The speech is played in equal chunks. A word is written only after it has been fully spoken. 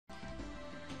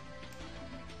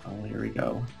Oh, here we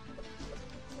go.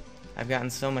 I've gotten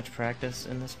so much practice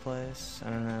in this place. I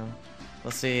don't know.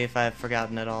 We'll see if I've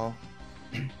forgotten it all.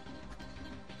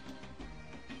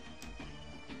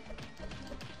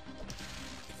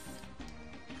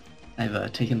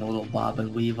 I've taken the little bob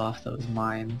and weave off those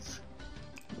mines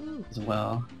as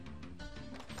well.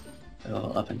 A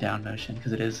little up and down motion,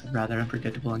 because it is rather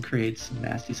unpredictable and creates some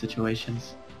nasty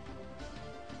situations.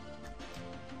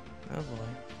 Oh boy.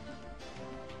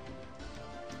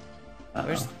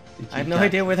 Uh-oh. I have no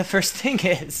idea where the first thing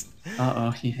is.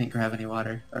 Uh-oh, you didn't grab any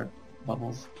water or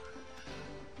bubbles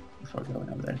before going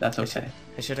over there. That's okay.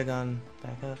 I should have gone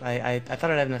back up. I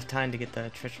thought I'd have enough time to get the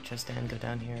treasure chest and go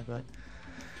down here, but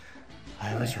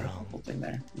I was wrong. Whole thing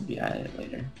there. We'll be at it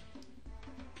later.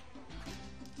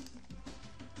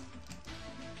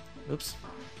 Oops.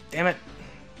 Damn it.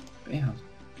 Bam.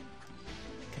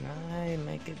 Can I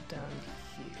make it down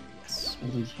here? Yes.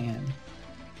 Well, we can.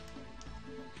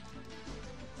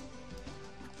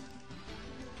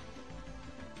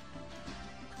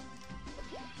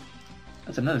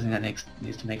 That's another thing that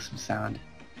needs to make some sound.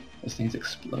 This thing's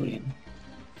exploding.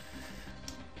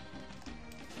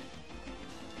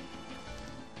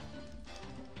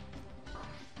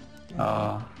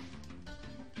 Oh,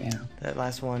 damn. That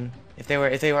last one. If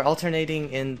they were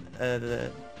alternating in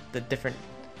the different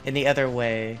in the other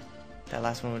way, that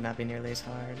last one would not be nearly as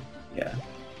hard. Yeah.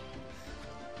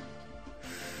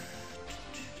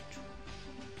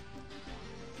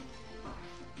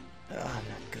 Oh, I'm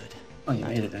not good. Oh, you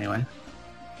made it anyway.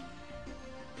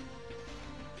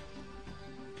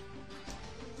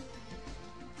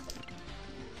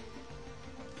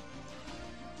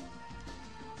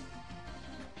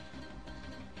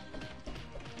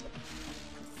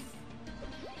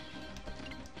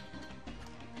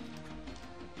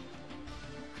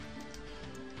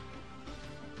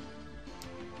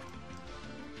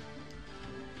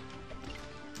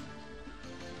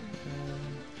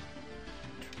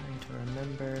 Trying to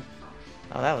remember.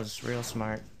 Oh, that was real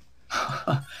smart.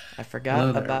 I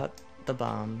forgot about the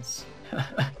bombs.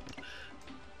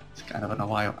 It's kind of an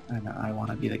I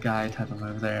want to be the guy type of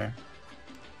move there.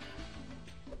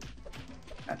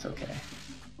 That's okay.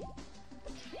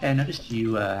 Hey, I noticed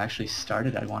you actually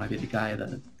started I want to be the guy,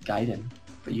 the Gaiden,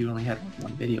 but you only had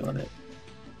one video of it.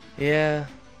 Yeah, What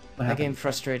that happened? game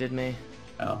frustrated me.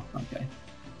 Oh, okay.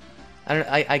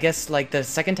 I guess like the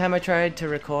second time I tried to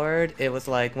record, it was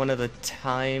like one of the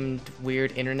timed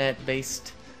weird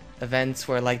internet-based events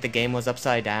where like the game was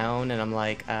upside down, and I'm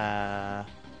like,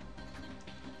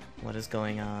 what is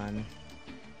going on?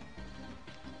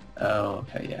 Oh,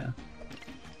 okay, yeah.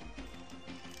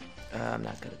 I'm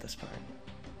not good at this part.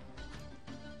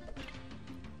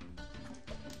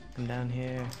 Come down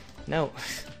here. No.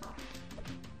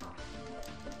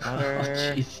 Oh,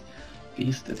 Water. jeez.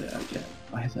 Beasted it again.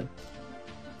 Why is it?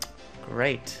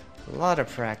 Great. A lot of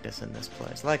practice in this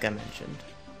place, like I mentioned.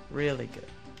 Really good.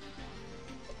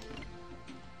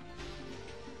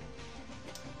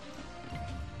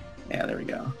 Yeah, there we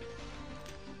go.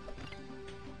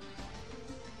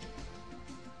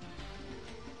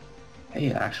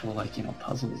 Hey, actual, like, you know,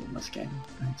 puzzles in this game.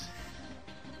 Nice.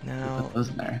 Now, Put those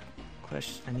in there.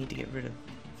 question. I need to get rid of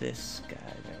this guy.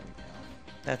 There we go.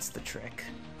 That's the trick.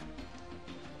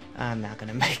 I'm not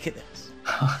gonna make it this.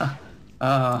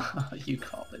 You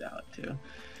called it out too.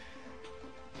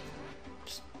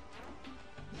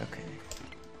 Okay.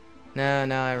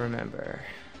 Now I remember.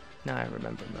 Now I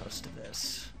remember most of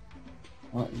this.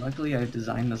 Well, luckily I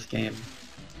designed this game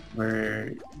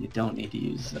where you don't need to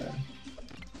use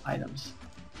items.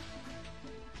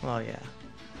 Well, yeah.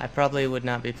 I probably would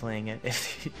not be playing it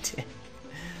if you did.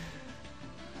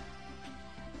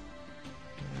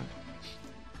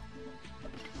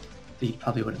 You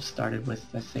probably would have started with,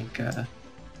 I think,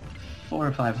 4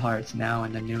 or 5 hearts now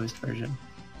in the newest version.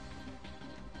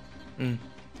 I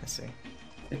see.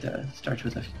 It starts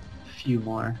with a few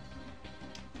more.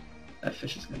 That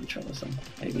fish is going to be troublesome,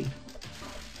 maybe.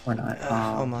 Or not.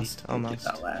 Almost. Get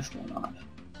that last one off.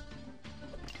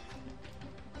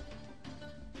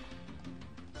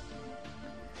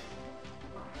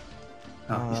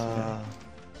 Oh, he's okay.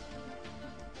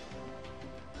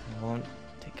 I won't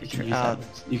take a You trip.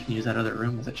 can use that other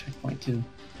room as a checkpoint too.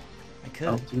 I could,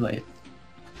 Oh, too late.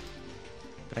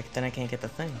 but then I can't get the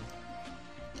thing.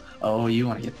 Oh, you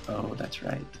want to get... Oh, that's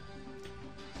right.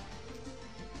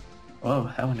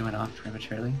 Oh, that one went off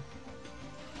prematurely.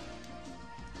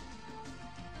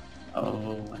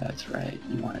 Oh, that's right.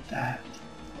 You wanted that.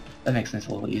 That makes things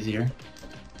a little easier.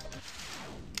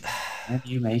 And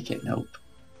you make it. Nope.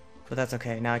 But that's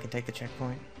okay. Now I can take the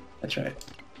checkpoint. That's right.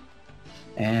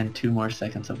 And 2 more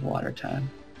seconds of water time.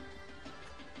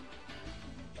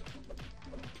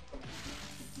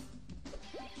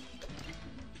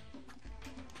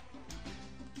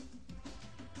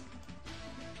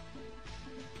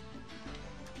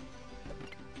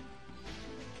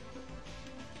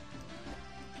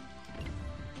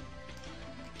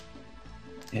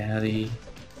 Yeah, the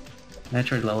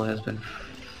Metroid level has been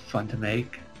fun to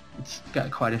make. It's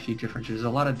got quite a few different. There's a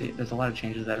lot of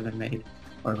changes that have been made,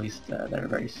 or at least that are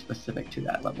very specific to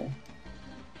that level.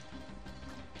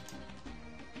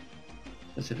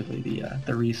 Specifically,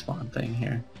 the respawn thing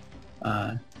here,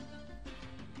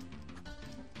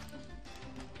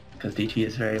 because DT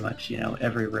is very much, you know,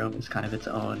 every room is kind of its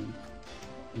own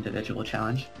individual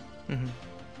challenge. Mm-hmm.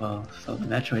 Well, so the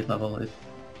Metroid level, it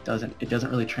doesn't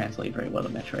really translate very well to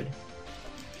Metroid.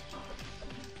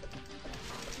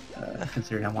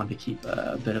 Considering I wanted to keep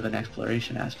a bit of an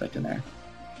exploration aspect in there.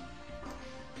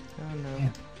 Oh no.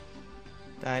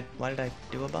 Yeah. Why did I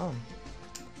do a bomb?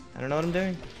 I don't know what I'm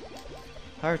doing.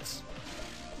 Hearts.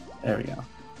 There we go.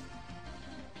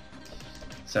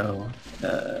 So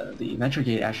the Metroid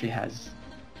Gate actually has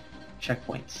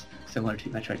checkpoints similar to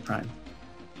Metroid Prime.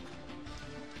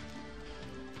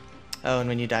 Oh, and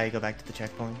when you die, you go back to the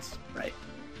checkpoints. Right.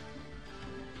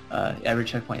 Every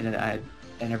checkpoint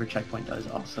and every checkpoint does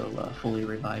also fully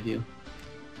revive you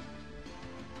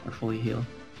or fully heal.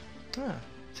 Ah.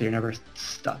 So you're never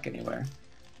stuck anywhere.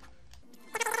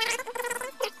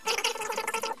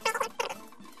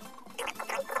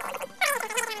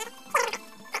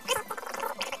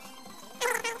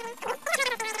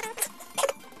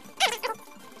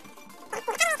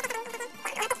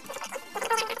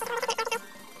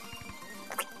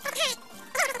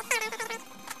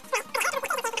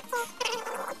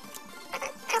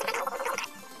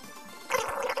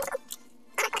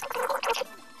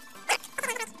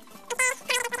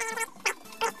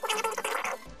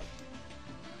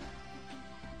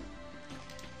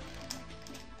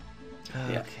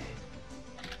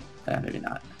 Okay. Maybe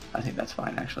not. I think that's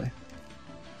fine, actually.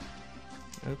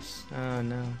 Oops. Oh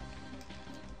no.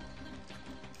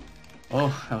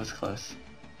 Oh, that was close.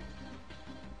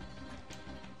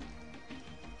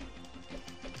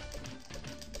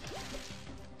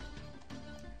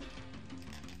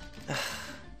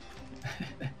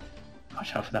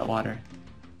 Watch out for that water.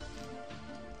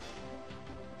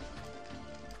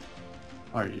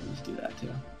 Or you just do that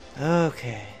too.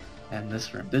 Okay. And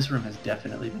this room has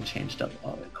definitely been changed up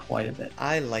quite a bit.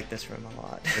 I like this room a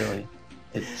lot. Really,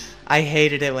 it's. I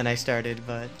hated it when I started,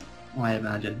 but. Well, I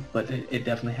imagine, but it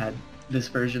definitely had this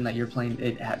version that you're playing.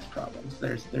 It has problems.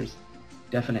 There's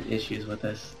definite issues with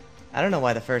this. I don't know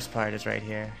why the first part is right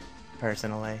here,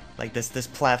 personally. Like this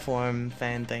platform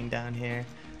fan thing down here.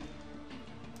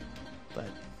 But.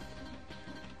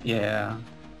 Yeah,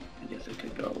 I guess it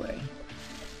could go away.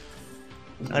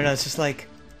 I don't know. It's just like.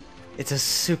 It's a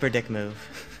super dick move,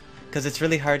 because it's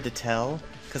really hard to tell,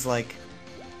 because like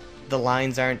the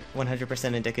lines aren't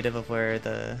 100% indicative of where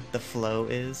the flow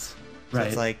is. So right.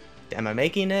 It's like, am I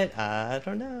making it? I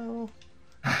don't know.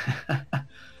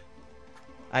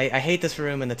 I hate this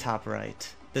room in the top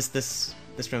right. This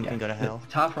room can go to hell.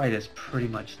 The top right is pretty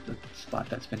much the spot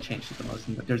that's been changed the most,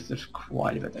 but there's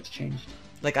quite a bit that's changed.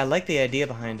 Like I like the idea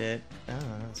behind it. Oh,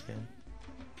 that's good.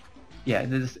 Yeah,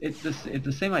 it's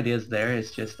the same idea as there.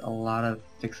 It's just a lot of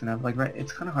fixing up. Like, right,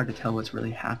 it's kind of hard to tell what's really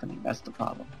happening. That's the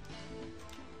problem.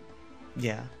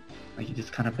 Yeah. Like, you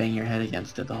just kind of bang your head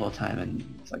against it the whole time, and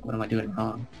it's like, what am I doing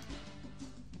wrong?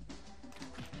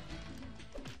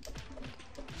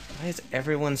 Why is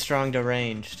everyone strong to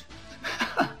ranged?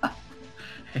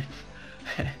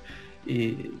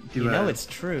 You know it's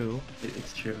true.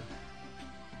 It's true.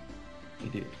 You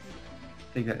do.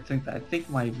 I think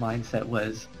my mindset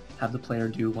was have the player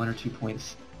do 1 or 2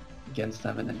 points against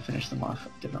them and then finish them off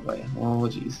a different way. Oh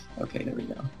jeez. Okay, there we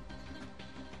go.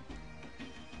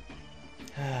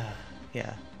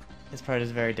 Yeah, this part is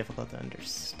very difficult to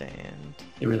understand.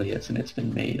 It really is, and it's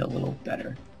been made a little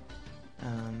better.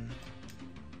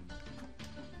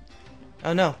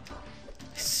 Oh no!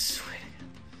 I swear.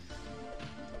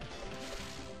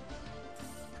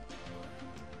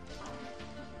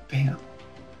 Bam.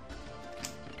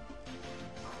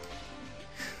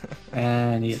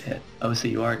 And you get hit. Oh, so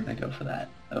you are gonna go for that.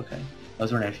 Okay. I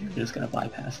was wondering if you were just gonna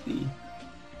bypass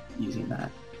using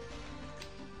that.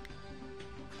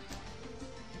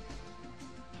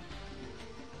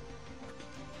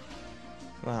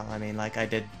 Well, I mean, like I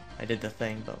did the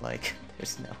thing, but like,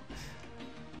 there's no.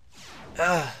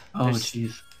 Oh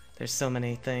jeez. There's so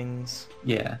many things.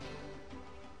 Yeah.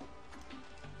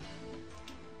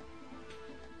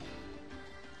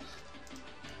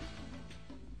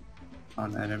 I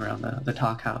remember on the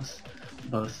talk house,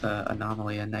 both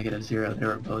Anomaly and Negative Zero, they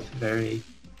were both very.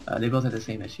 They both had the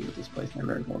same issue with this place, and they're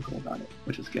very vocal about it,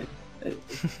 which is good. It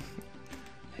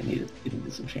needed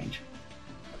some change.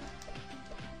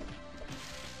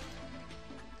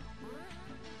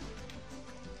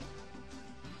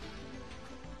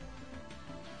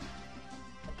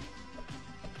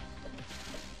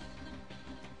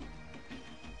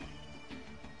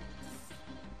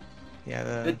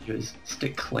 Yeah, What you do is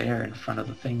stick Claire in front of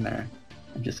the thing there,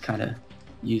 and just kind of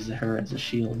use her as a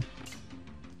shield.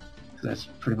 Because that's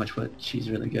pretty much what she's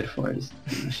really good for, is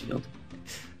being a shield.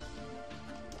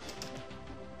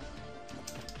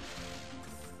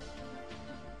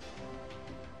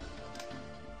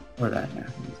 Or that, yeah.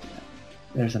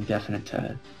 There's some definite,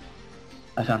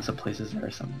 I found some places there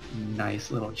are some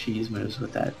nice little cheese moves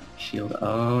with that shield.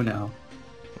 Oh no.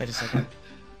 Wait a second.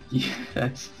 Yeah,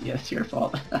 that's your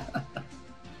fault.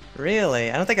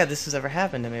 Really? I don't think this has ever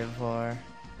happened to me before.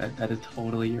 That is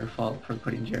totally your fault for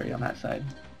putting Jerry on that side.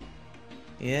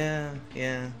 Yeah,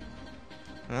 yeah.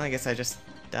 Well, I guess I just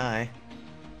die.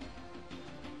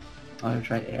 I'll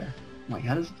try air. I'm like,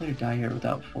 how does the player die here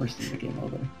without forcing the game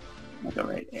over? I'll go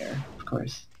right air, of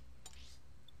course.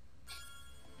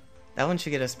 That one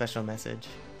should get a special message.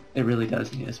 It really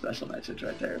does need a special message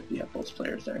right there if you have both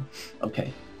players there.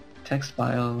 Okay. Text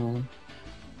file.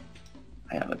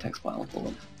 I have a text file full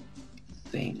of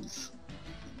things.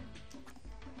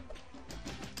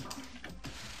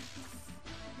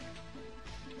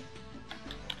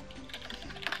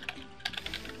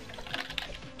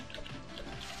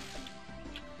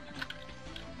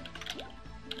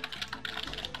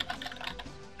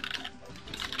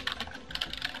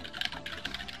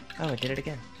 Oh, I did it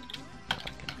again.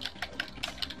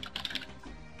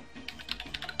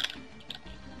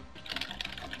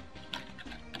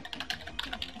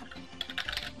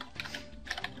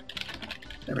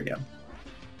 There we go.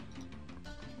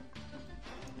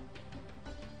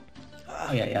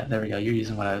 Oh yeah, there we go. You're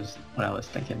using what I was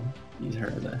thinking. Use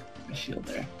her as a shield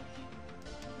there.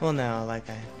 Well, no, like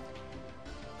I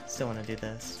still want to do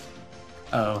this.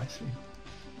 Oh, I see.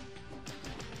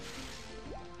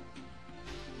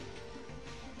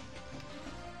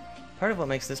 Part of what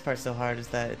makes this part so hard is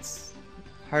that it's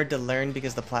hard to learn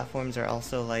because the platforms are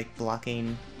also like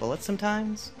blocking bullets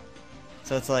sometimes.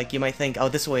 So it's like you might think, oh,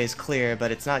 this way is clear, but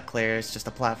it's not clear. It's just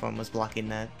the platform was blocking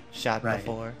that shot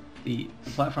before. The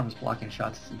platform is blocking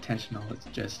shots. It's intentional. It's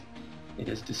just, it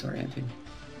is disorienting.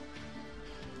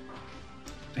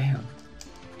 Bam.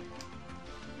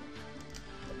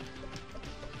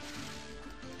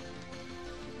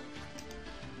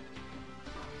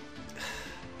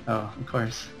 Oh, of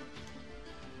course.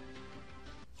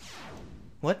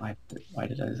 What? Why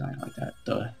did I design it like that?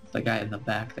 The guy in the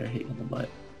back there hitting the butt.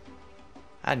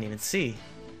 I didn't even see.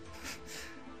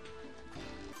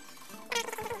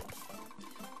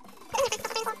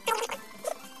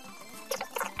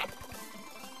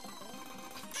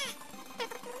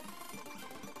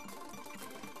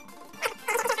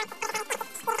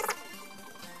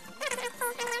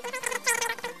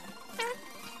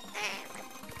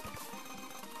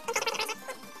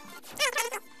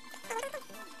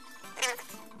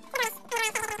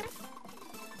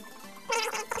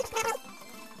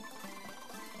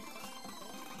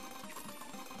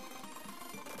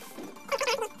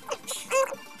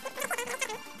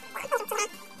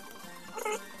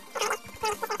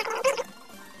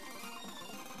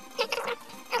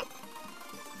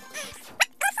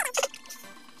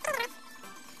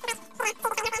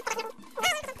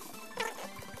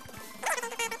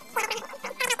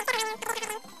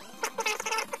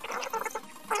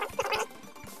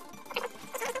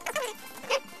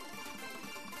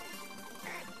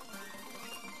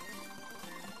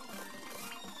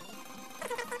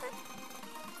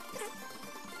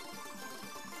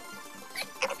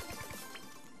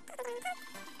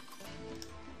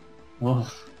 Whoa.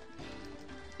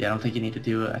 Yeah, I don't think you need to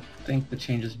do it. I think the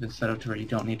change has been set up to where you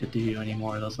don't need to do any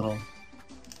more of those little...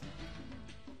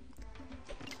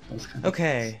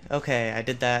 Okay, I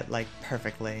did that, like,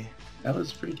 perfectly. That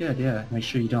was pretty good, yeah. Make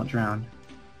sure you don't drown.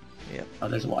 Yep. Oh,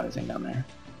 there's a water thing down there.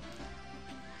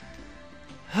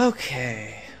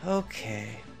 Okay.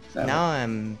 Now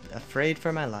I'm afraid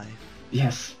for my life.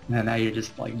 Yes, now you're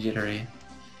just, like, jittery.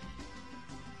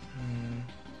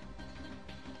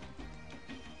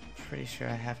 Pretty sure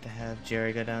I have to have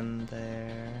Jerry go down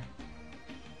there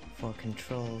for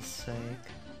control's sake.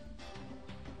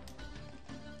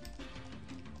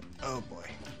 Oh boy.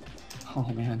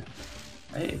 Oh man.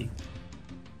 Hey.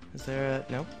 Is there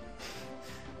a... Nope.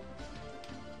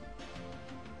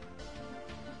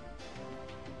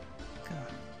 Come on.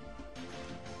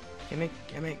 Give me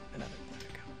another. There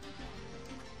we go.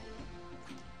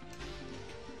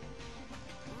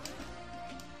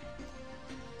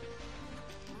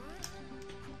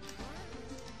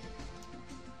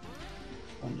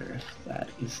 Wonder if that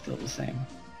is still the same.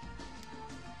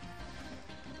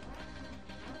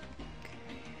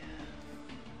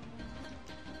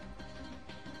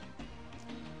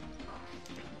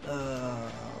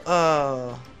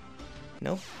 Oh.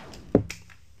 Nope.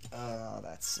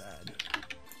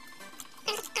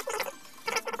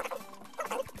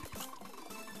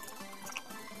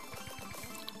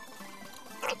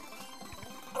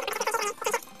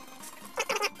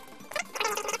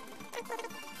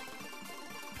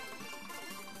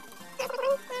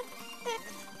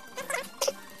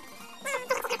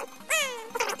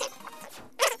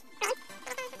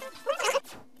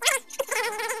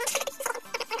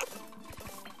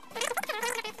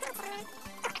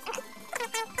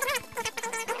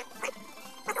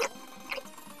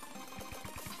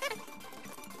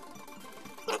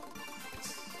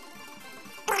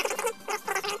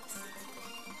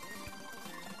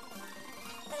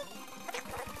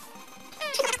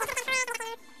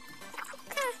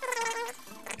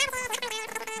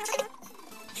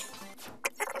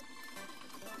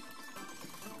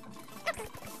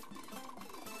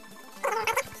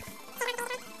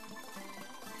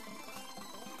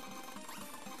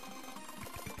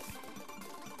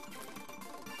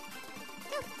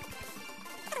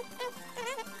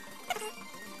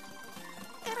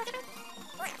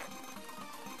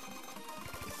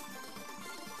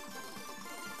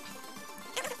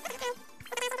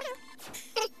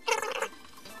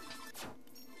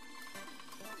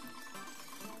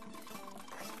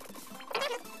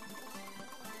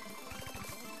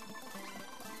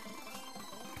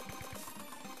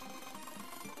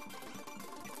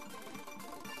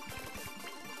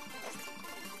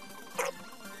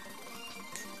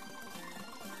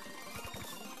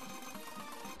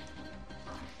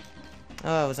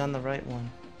 Oh, I was on the right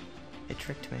one. It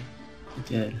tricked me. It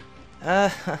did.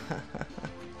 Oh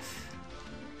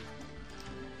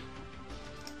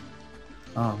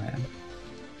man.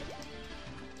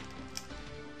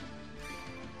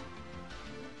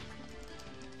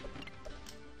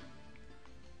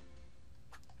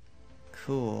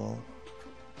 Cool.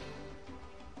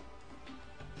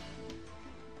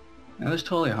 Now, there's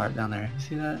totally a heart down there. You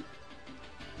see that?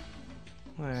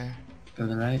 Where? Go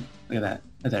to the right. Look at that.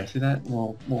 Right there. See that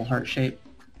little heart shape?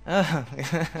 Oh.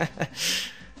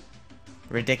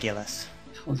 Ridiculous.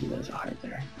 Told you there's a heart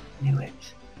there. Anyways.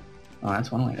 Oh,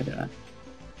 that's one way to do it.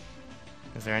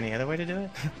 Is there any other way to do it?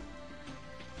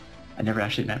 I never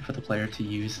actually meant for the player to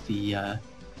use the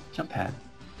jump pad,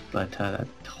 but that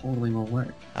totally will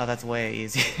work. Oh, that's way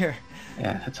easier.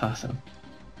 Yeah, that's awesome.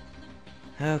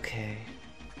 Okay.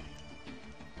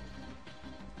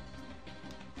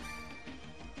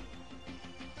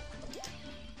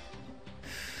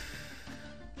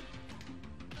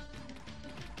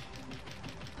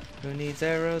 Who needs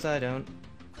arrows? I don't.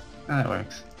 Oh, that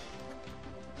works.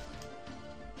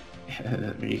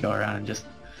 There you go around and just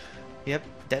Yep,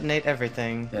 detonate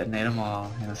everything. detonate them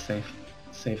all in a safe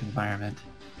environment.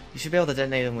 You should be able to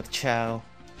detonate them with Chow.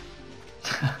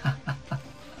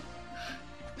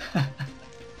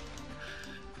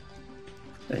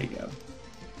 There you go.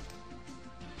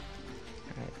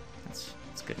 Alright,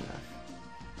 that's good enough.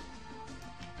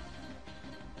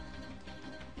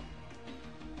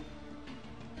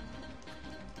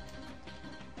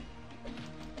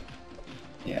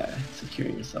 Yeah, secure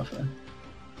yourself a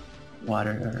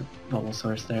water or bubble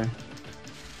source there.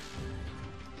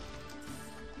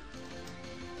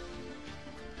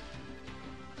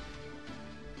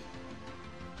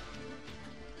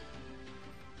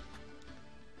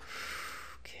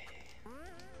 Okay.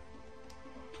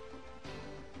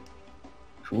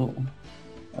 Cool.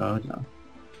 Oh no.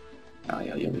 Oh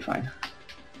yeah, you'll be fine.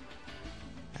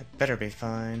 I better be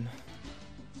fine.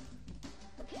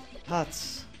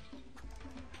 Pots.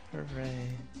 Hooray.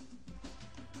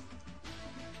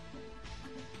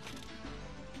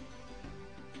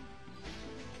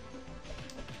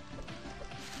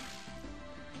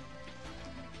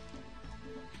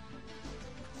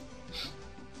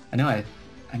 I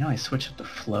know I switched up the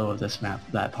flow of this map,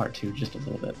 that part too, just a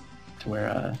little bit, to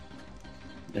where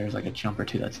there's like a jump or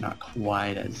two that's not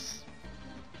quite as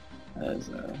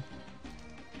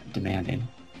demanding.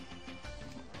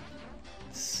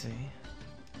 Let's see.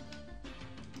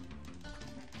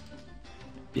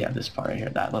 Yeah, this part right here,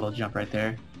 that little jump right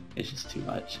there, is just too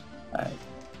much. I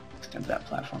extended that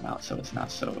platform out so it's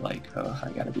not so like, oh, I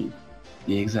gotta be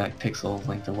the exact pixel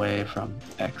length away from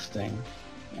X thing.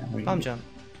 Yeah, Bomb jump.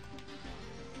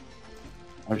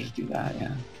 Or just do that,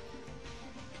 yeah.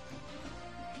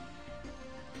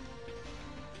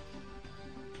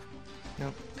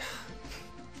 Nope.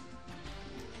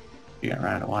 You're gonna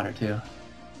run out of water too.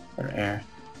 Or air.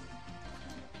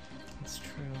 That's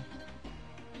true.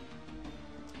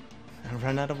 I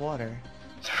run out of water.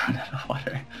 Run out of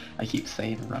water. I keep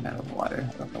saying run out of water.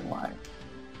 I don't know why.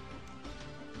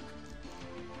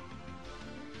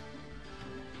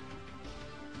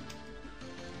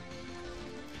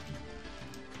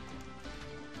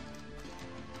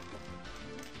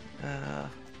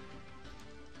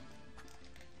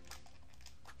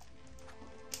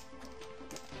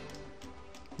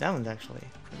 That one's actually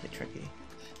really tricky.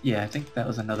 Yeah, I think that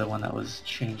was another one that was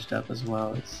changed up as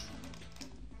well. It's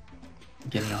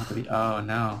getting off to be. Oh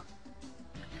no.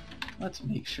 Let's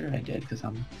make sure I did, because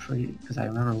I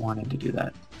remember wanting to do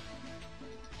that.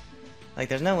 Like,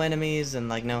 there's no enemies and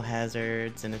like no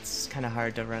hazards, and it's kind of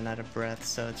hard to run out of breath.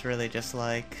 So it's really just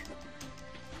like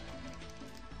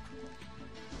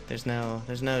there's no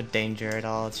danger at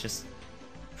all. It's just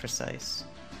precise.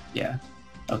 Yeah.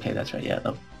 Okay, that's right. Yeah,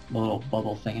 the little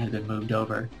bubble thing had been moved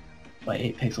over by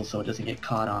 8 pixels, so it doesn't get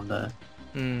caught on the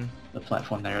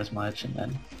platform there as much, and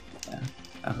then yeah.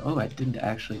 Oh, I didn't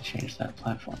actually change that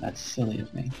platform. That's silly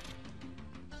of me.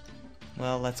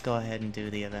 Well, let's go ahead and do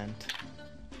the event.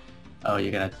 Oh,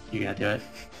 you're gonna do it?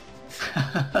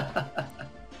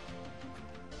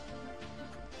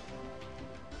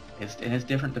 It's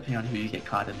different depending on who you get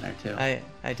caught in there too.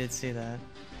 I did see that.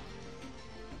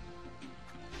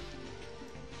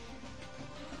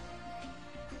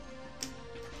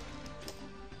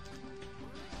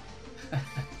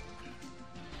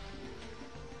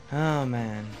 Oh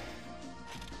man.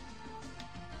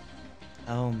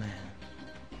 Oh man.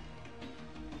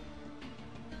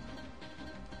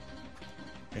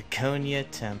 Draconia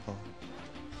Temple.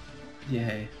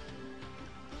 Yay.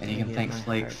 And you can thank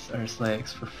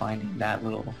Slakes for finding that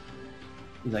little...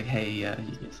 He's like, hey, you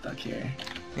get stuck here.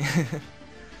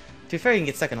 be fair, you can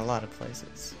get stuck in a lot of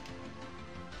places.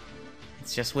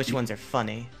 It's just which ones are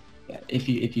funny. Yeah, if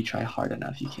you try hard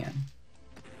enough, you can.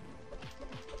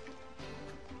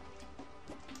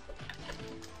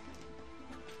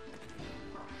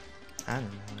 I don't know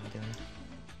what I'm doing.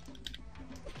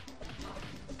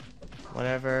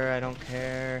 Whatever, I don't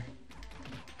care.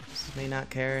 This is me not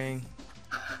caring.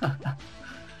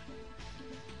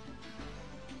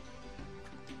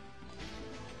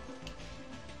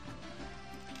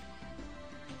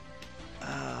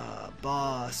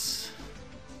 Boss.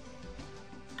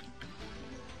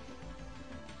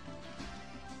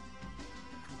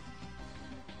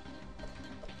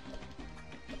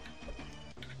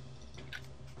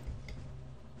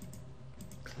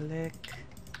 Click.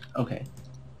 Okay,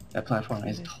 that platform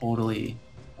is totally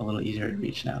a little easier to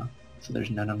reach now. So there's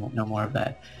no more of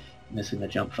that missing the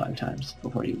jump 5 times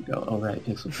before you go, oh right,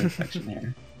 pixel perfection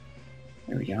there.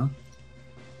 There we go.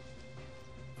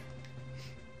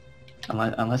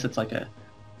 Unless it's like a,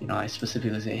 you know, I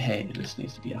specifically say, hey, this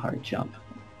needs to be a hard jump.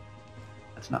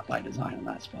 That's not by design on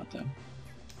that spot though. I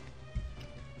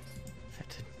have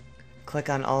to click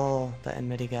on all the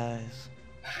enmity guys.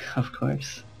 Of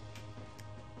course.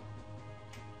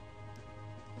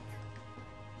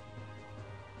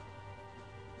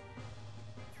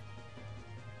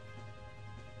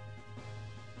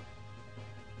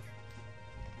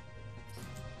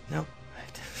 Nope.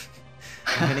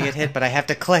 I'm gonna get hit, but I have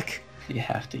to click. You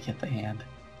have to get the hand.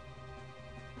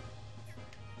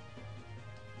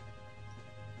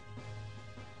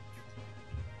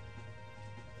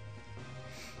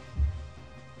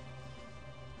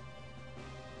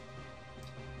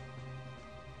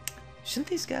 Shouldn't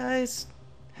these guys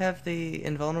have the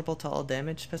invulnerable to all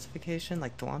damage specification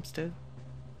like Thwomps do?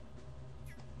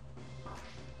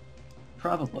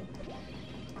 Probably.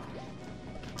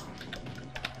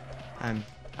 I'm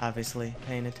obviously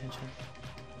paying attention.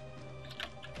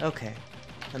 Okay,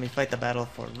 let me fight the battle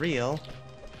for real.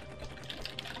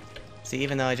 See,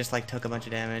 even though I just like took a bunch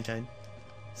of damage, I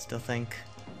still think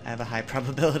I have a high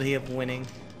probability of winning.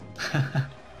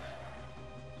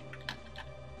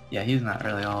 Yeah, he's not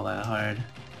really all that hard.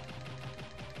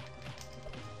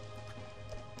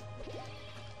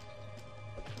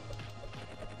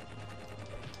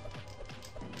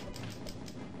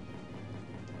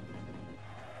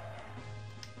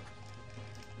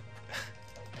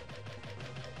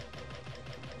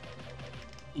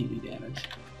 Easy damage.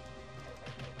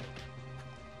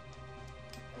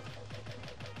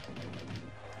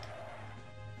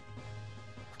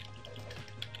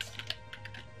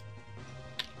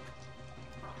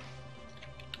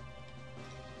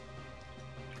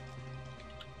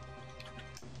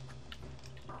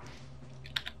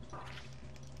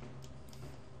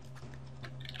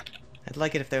 I'd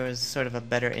like it if there was sort of a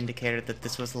better indicator that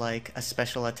this was like a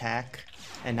special attack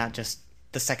and not just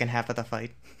the second half of the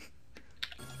fight.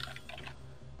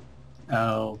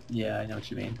 Oh, yeah, I know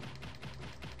what you mean.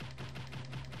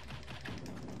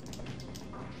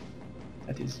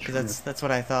 That is true. Because that's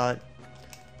what I thought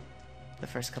the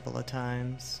first couple of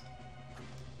times.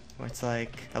 Where it's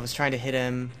like, I was trying to hit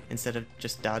him instead of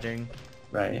just dodging.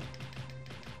 Right.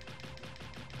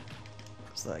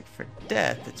 It's like, for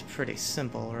death, it's pretty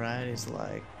simple, right? He's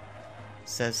like,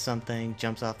 says something,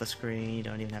 jumps off the screen, you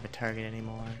don't even have a target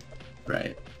anymore.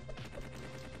 Right.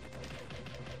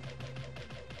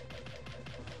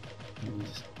 And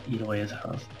just eat away his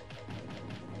health.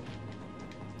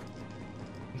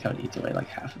 Look how it eats away like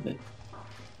half of it.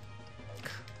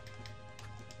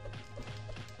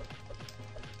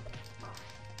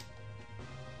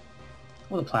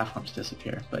 Well, the platforms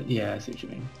disappear, but yeah, I see what you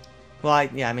mean. Well,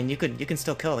 yeah, I mean, you can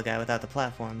still kill the guy without the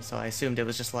platform, so I assumed it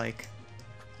was just like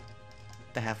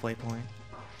the halfway point.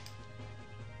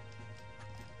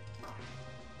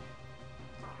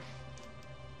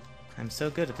 I'm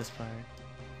so good at this part.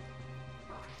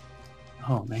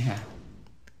 Oh man.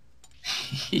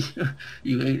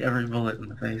 you ate every bullet in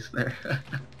the face there.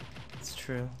 It's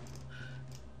true.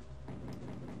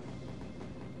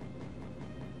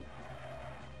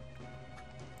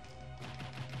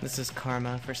 This is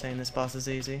karma for saying this boss is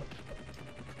easy.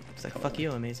 It's like, fuck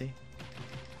you, I'm easy.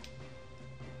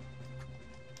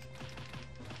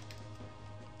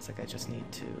 It's like I just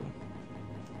need to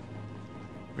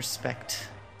respect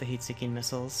the heat-seeking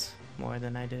missiles more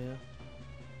than I do.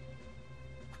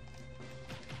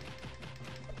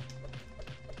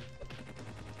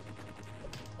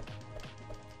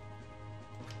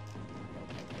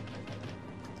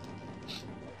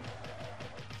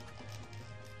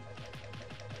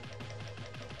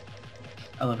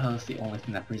 I love how it's the only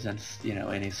thing that presents, you know,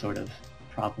 any sort of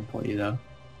problem for you, though.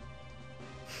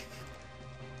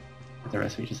 The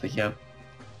rest of you just like, yep.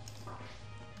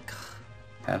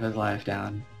 Have his life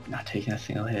down, not taking a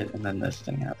single hit, and then this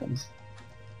thing happens.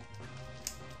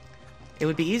 It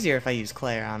would be easier if I used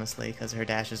Claire, honestly, because her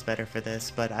dash is better for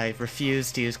this, but I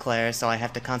refuse to use Claire, so I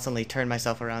have to constantly turn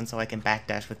myself around so I can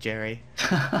backdash with Jerry.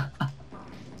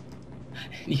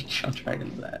 You jumped right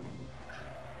into that.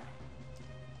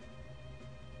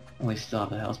 At least still have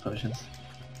the health potions.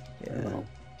 Yeah. Little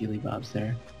dealy bobs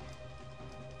there.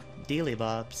 Dealy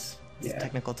bobs. It's Yeah. a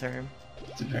technical term.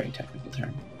 It's a very technical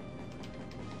term.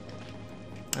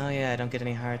 Oh yeah, I don't get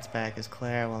any hearts back as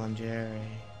Claire while I'm Jerry.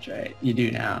 That's right. You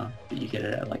do now, but you get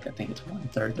it at like, I think it's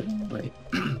 1/3 the normal rate.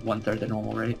 1/3 the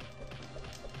normal rate.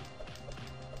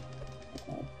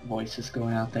 Voice is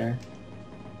going out there.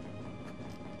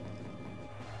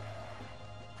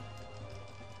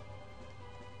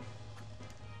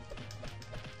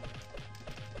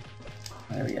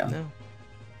 There we go. No.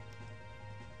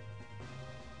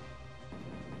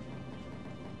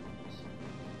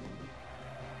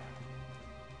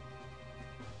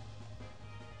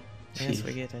 Yes,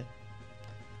 we get it.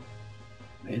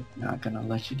 It's not gonna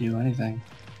let you do anything.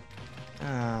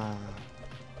 Ah.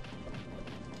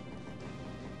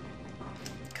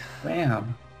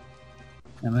 Bam!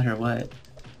 No matter what.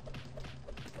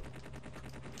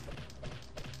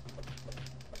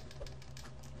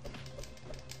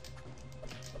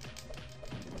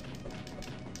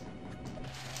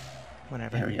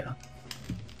 Whatever. There we go.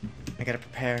 I gotta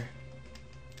prepare.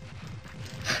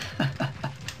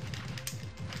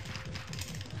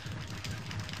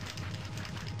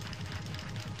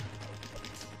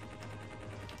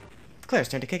 Claire's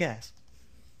turn to kick ass.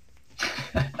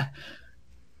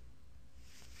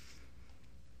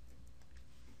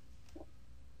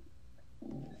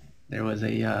 There was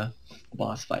a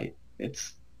boss fight.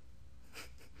 It's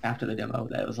after the demo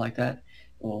that it was like that.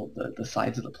 Well, the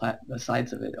sides of the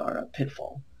sides of it are a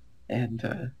pitfall,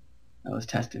 and I was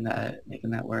testing that,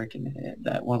 making that work, and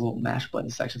that one little mash button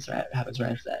section happens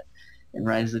right after that. And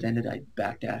right as it ended, I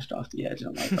backdashed off the edge,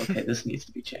 and I'm like, okay, this needs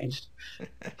to be changed.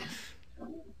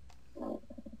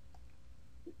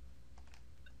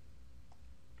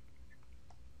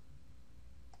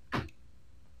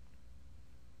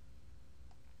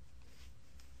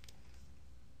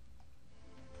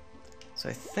 So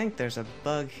I think there's a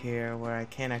bug here where I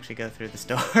can't actually go through this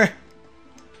door.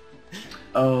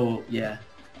 Oh, yeah.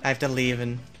 I have to leave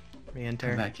and Come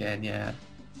re-enter. back in, yeah.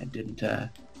 I didn't, oh,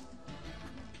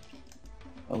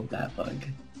 that bug.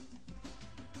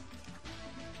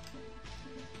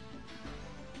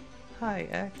 Hi,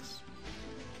 X.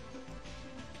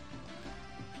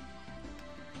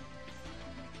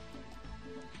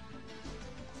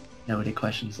 Nobody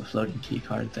questions the floating key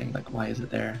card thing, like, why is it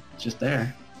there? It's just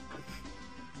there,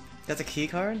 That's a key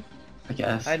card? I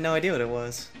guess. I had no idea what it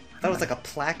was. I thought it was like a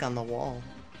plaque on the wall.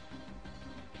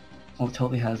 Well, it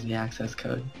totally has the access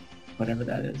code, whatever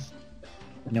that is.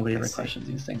 But nobody I ever see. questions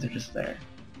these things, they're just there.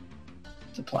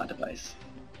 It's a plot device.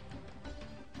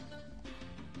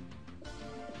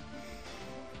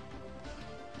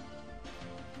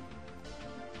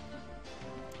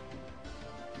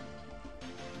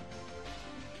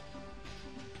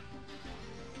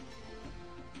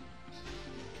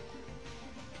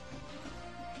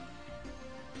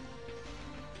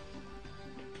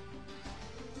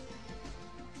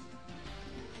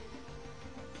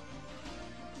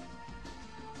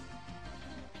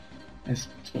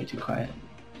 It's way too quiet.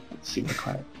 It's super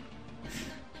quiet.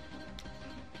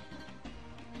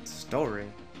 Story.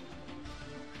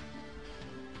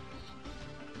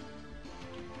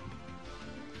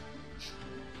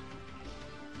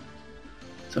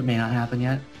 So it may not happen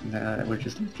yet. We're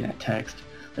just looking at text.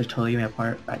 There's totally gonna be a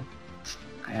part. I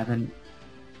haven't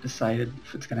decided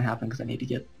if it's gonna happen because I need to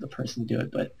get the person to do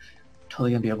it, but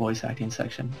totally gonna be a voice acting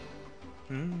section.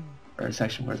 Or a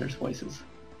section where there's voices.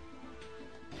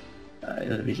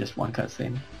 It'll be just one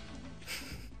cutscene.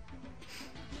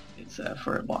 It's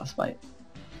for a boss fight.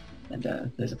 And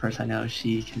there's a person I know,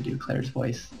 she can do Claire's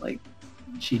voice. Like,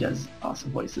 she does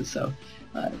awesome voices, so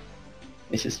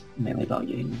it's just mainly about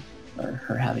getting, or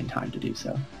her having time to do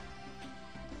so.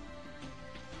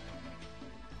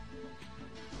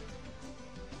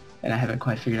 And I haven't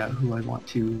quite figured out who I want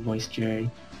to voice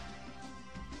Jerry.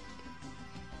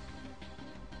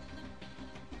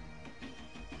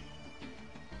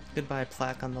 Goodbye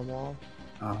plaque on the wall.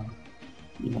 Oh,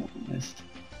 you won't be missed.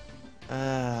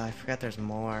 I forgot there's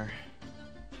more.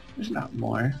 There's not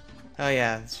more. Oh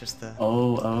yeah, it's just the...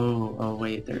 Oh,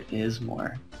 wait, there is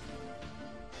more.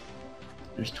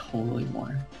 There's totally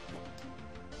more.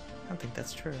 I don't think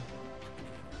that's true.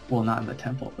 Well, not in the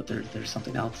temple, but there's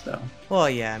something else though. Well,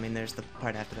 yeah, I mean, there's the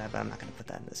part after that, but I'm not gonna put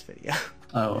that in this video.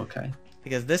 Oh, okay.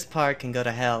 Because this part can go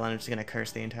to hell, and I'm just gonna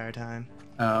curse the entire time.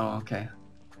 Oh, okay.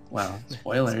 Well,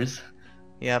 spoilers.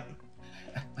 Yep.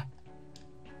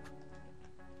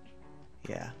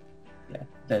 Yeah. Yeah,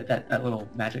 that little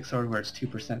magic sword where it's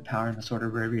 2% power and the sword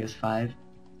of bravery is 5,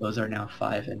 those are now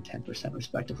 5 and 10%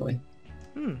 respectively.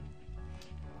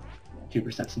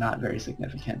 2%'s not very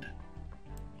significant.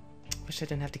 Wish I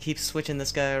didn't have to keep switching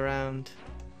this guy around.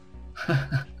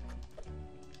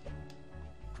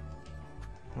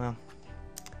 Well,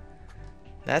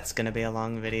 that's gonna be a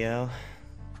long video.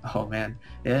 Oh man,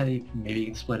 yeah, maybe you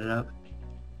can split it up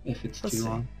if it's too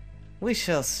long. We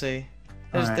shall see.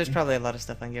 There's probably a lot of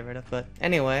stuff I can get rid of, but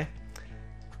anyway.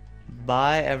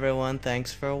 Bye everyone,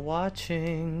 thanks for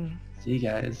watching. See you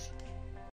guys.